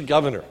 He's a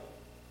governor.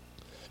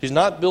 He's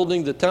not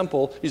building the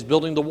temple, he's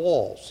building the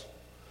walls.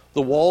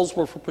 The walls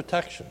were for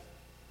protection.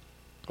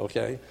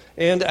 Okay?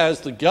 And as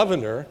the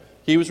governor,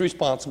 he was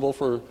responsible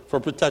for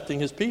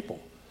protecting his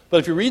people. But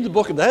if you read the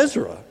book of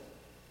Ezra,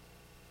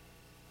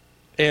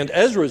 and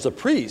Ezra is a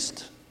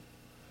priest,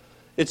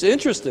 it's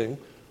interesting,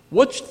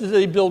 which did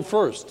they build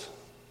first?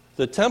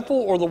 The temple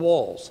or the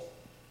walls?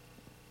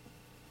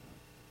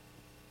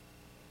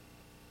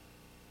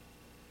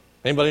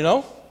 Anybody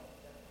know?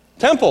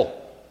 Temple.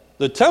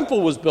 The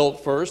temple was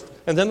built first,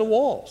 and then the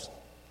walls.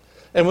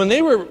 And when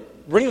they were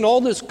bringing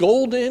all this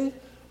gold in,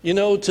 you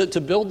know,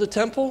 to build the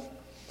temple,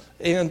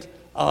 and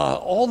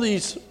all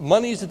these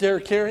monies that they're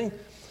carrying,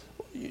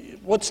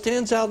 what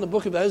stands out in the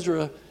book of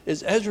Ezra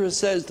is Ezra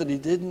says that he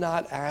did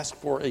not ask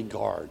for a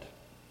guard.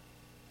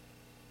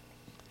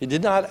 He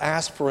did not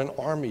ask for an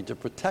army to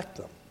protect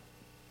them.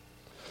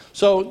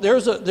 So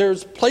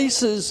there's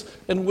places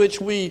in which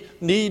we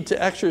need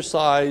to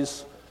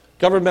exercise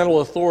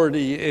governmental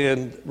authority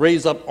and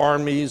raise up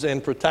armies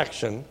and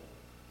protection.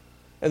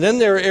 And then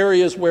there are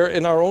areas where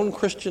in our own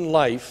Christian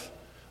life,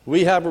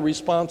 we have a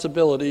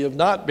responsibility of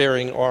not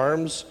bearing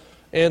arms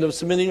and of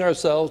submitting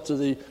ourselves to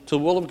the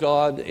will of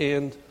God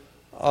and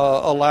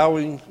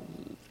allowing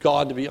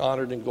God to be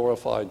honored and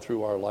glorified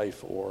through our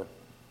life or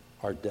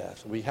our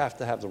death. We have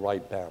to have the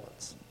right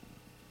balance.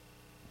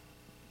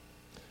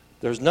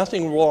 There's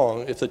nothing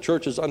wrong if the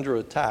church is under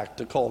attack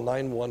to call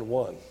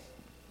 911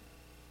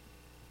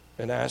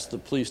 and ask the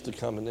police to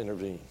come and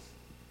intervene.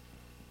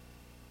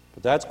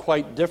 But that's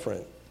quite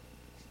different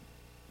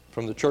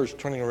from the church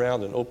turning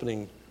around and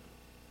opening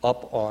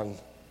up on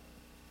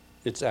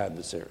its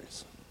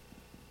adversaries.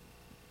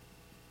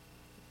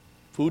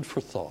 food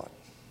for thought.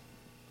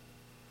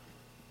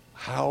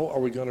 How are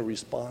we going to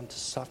respond to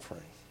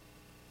suffering?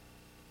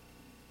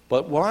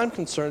 But what I'm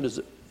concerned is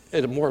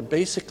at a more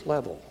basic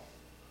level,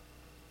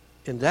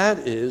 and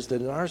that is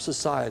that in our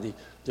society,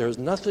 there is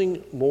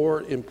nothing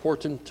more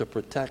important to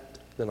protect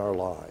than our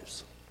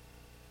lives.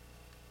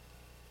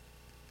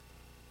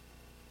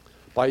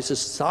 By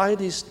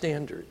society's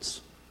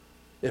standards,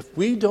 if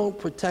we don't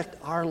protect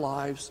our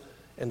lives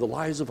and the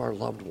lives of our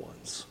loved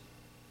ones,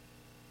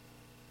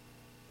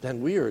 then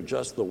we are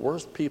just the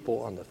worst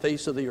people on the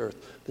face of the earth.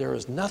 There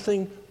is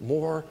nothing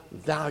more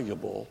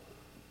valuable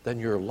than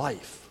your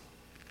life.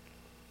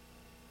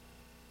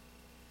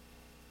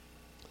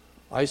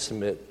 I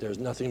submit there's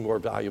nothing more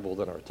valuable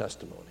than our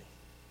testimony.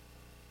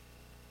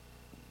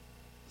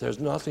 There's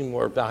nothing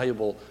more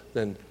valuable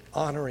than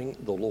honoring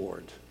the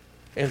Lord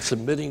and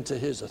submitting to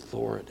his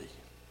authority.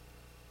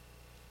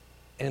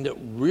 And it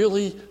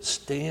really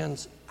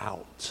stands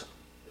out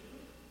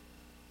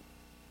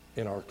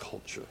in our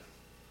culture.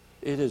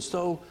 It is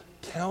so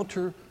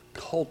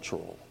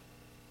countercultural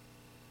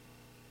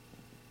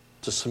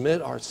to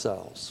submit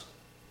ourselves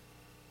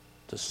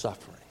to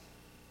suffering.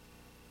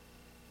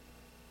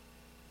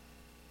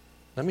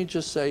 Let me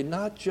just say,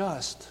 not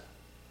just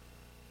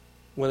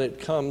when it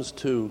comes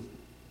to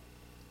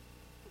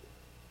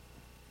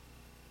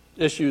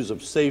issues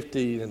of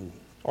safety and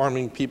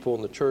arming people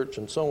in the church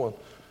and so on,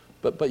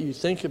 but you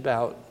think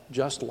about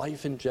just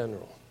life in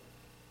general.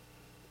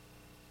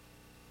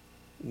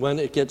 When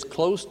it gets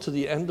close to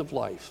the end of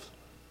life,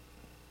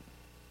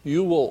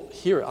 you will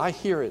hear it. I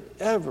hear it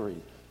every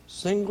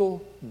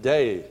single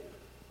day.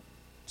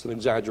 It's an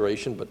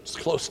exaggeration, but it's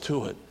close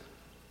to it,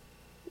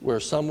 where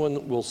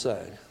someone will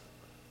say,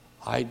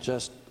 I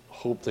just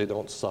hope they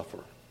don't suffer.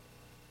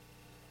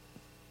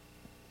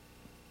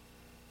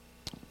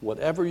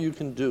 Whatever you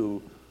can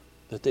do,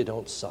 that they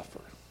don't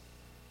suffer.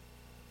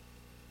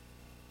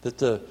 That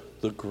the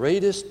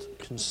greatest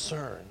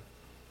concern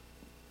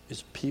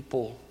is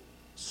people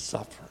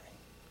suffering.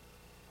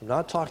 I'm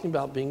not talking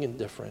about being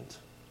indifferent.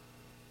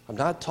 I'm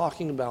not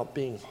talking about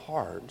being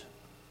hard.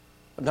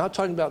 I'm not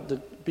talking about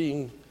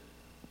being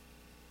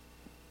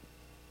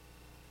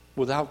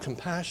without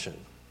compassion.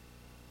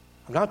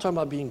 I'm not talking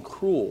about being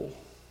cruel.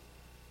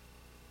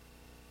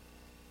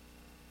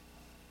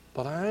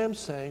 But I am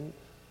saying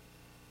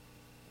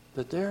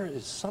that there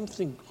is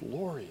something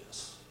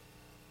glorious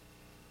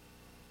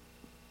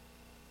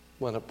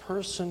when a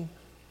person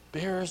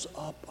bears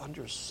up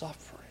under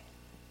suffering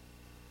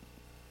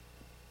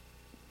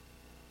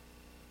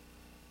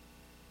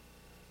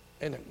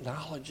and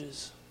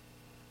acknowledges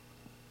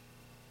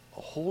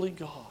a holy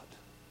God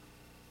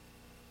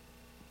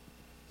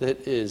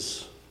that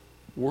is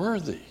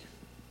worthy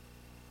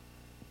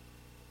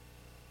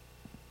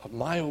of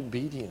my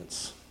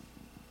obedience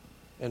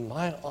and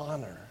my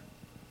honor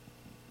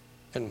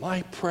and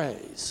my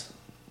praise,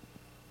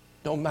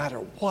 no matter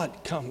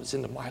what comes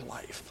into my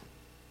life.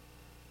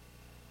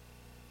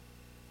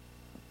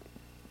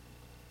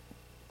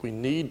 We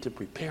need to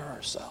prepare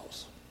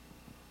ourselves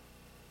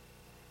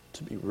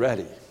to be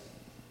ready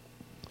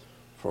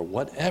for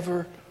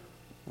whatever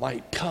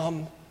might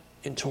come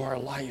into our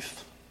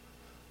life,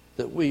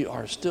 that we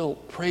are still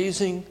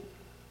praising,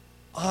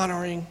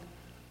 honoring,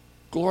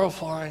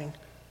 glorifying,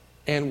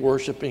 and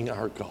worshiping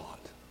our God.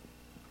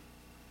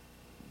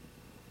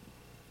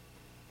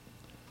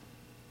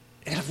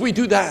 And if we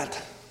do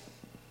that,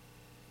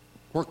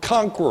 we're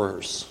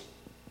conquerors.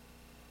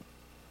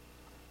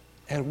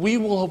 And we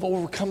will have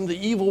overcome the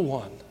evil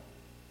one.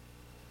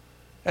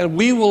 And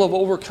we will have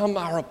overcome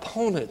our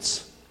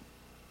opponents.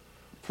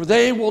 For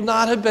they will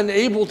not have been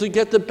able to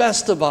get the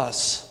best of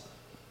us.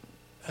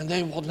 And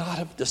they will not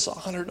have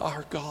dishonored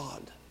our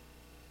God.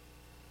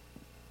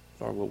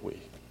 Nor will we.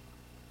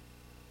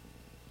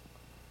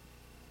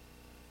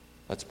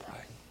 Let's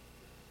pray.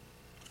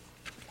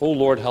 Oh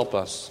Lord, help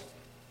us.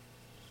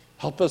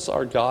 Help us,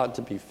 our God,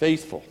 to be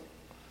faithful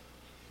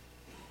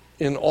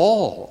in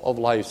all of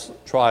life's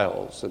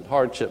trials and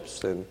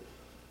hardships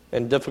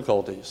and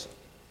difficulties.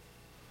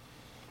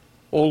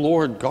 Oh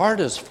Lord,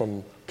 guard us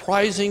from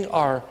prizing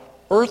our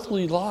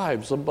earthly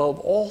lives above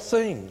all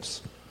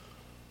things.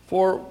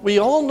 For we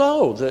all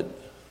know that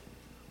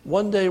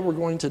one day we're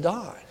going to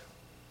die.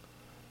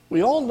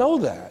 We all know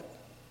that.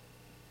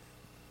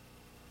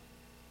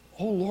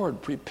 Oh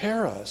Lord,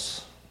 prepare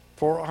us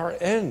for our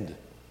end.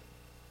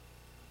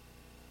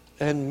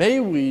 And may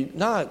we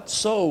not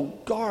so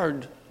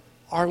guard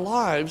our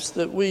lives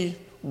that we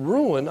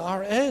ruin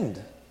our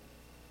end.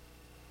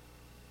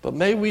 But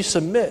may we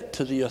submit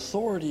to the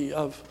authority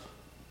of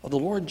the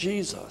Lord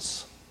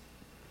Jesus.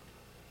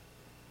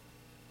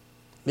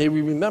 May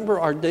we remember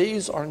our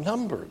days are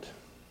numbered.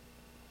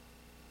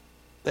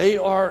 They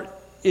are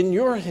in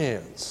your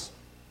hands.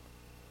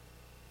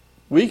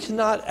 We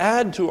cannot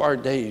add to our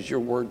days, your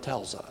word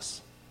tells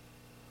us.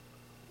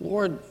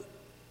 Lord,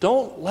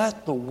 don't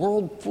let the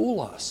world fool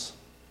us.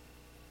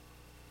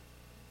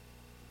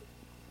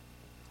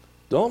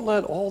 Don't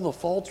let all the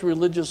false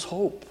religious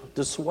hope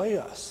dissuade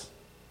us.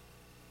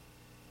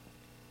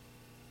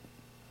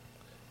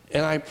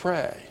 And I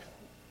pray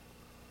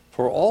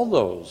for all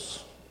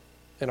those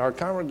in our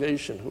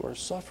congregation who are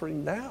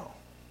suffering now.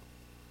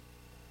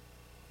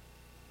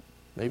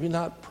 Maybe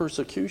not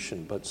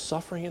persecution, but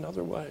suffering in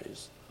other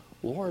ways.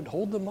 Lord,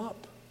 hold them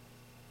up.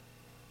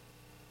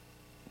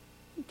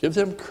 Give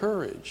them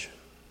courage.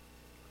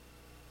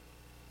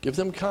 Give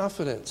them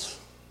confidence.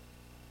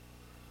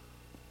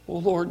 Oh,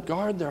 Lord,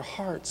 guard their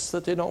hearts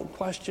that they don't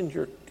question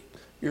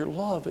your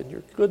love and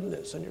your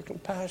goodness and your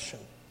compassion.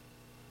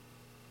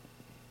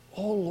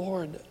 Oh,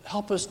 Lord,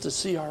 help us to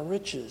see our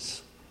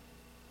riches.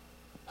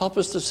 Help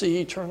us to see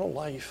eternal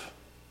life.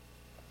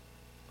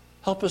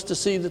 Help us to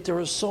see that there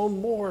is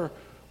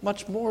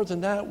much more than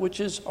that which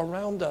is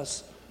around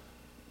us.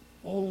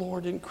 Oh,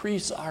 Lord,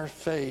 increase our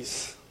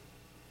faith.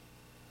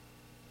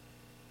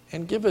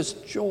 And give us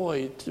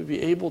joy to be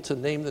able to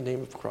name the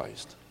name of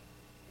Christ.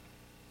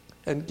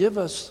 And give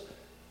us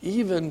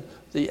even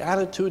the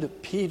attitude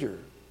of Peter,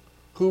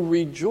 who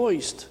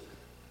rejoiced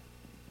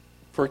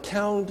for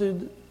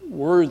counted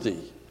worthy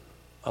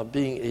of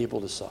being able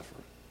to suffer.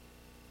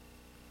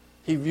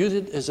 He viewed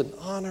it as an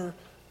honor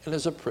and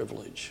as a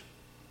privilege.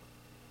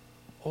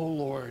 Oh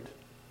Lord,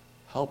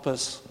 help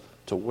us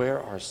to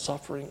wear our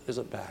suffering as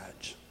a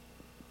badge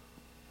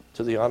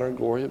to the honor and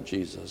glory of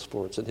Jesus,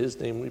 for it's in his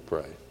name we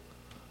pray.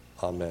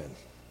 Amen.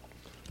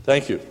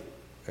 Thank you,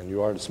 and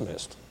you are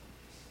dismissed.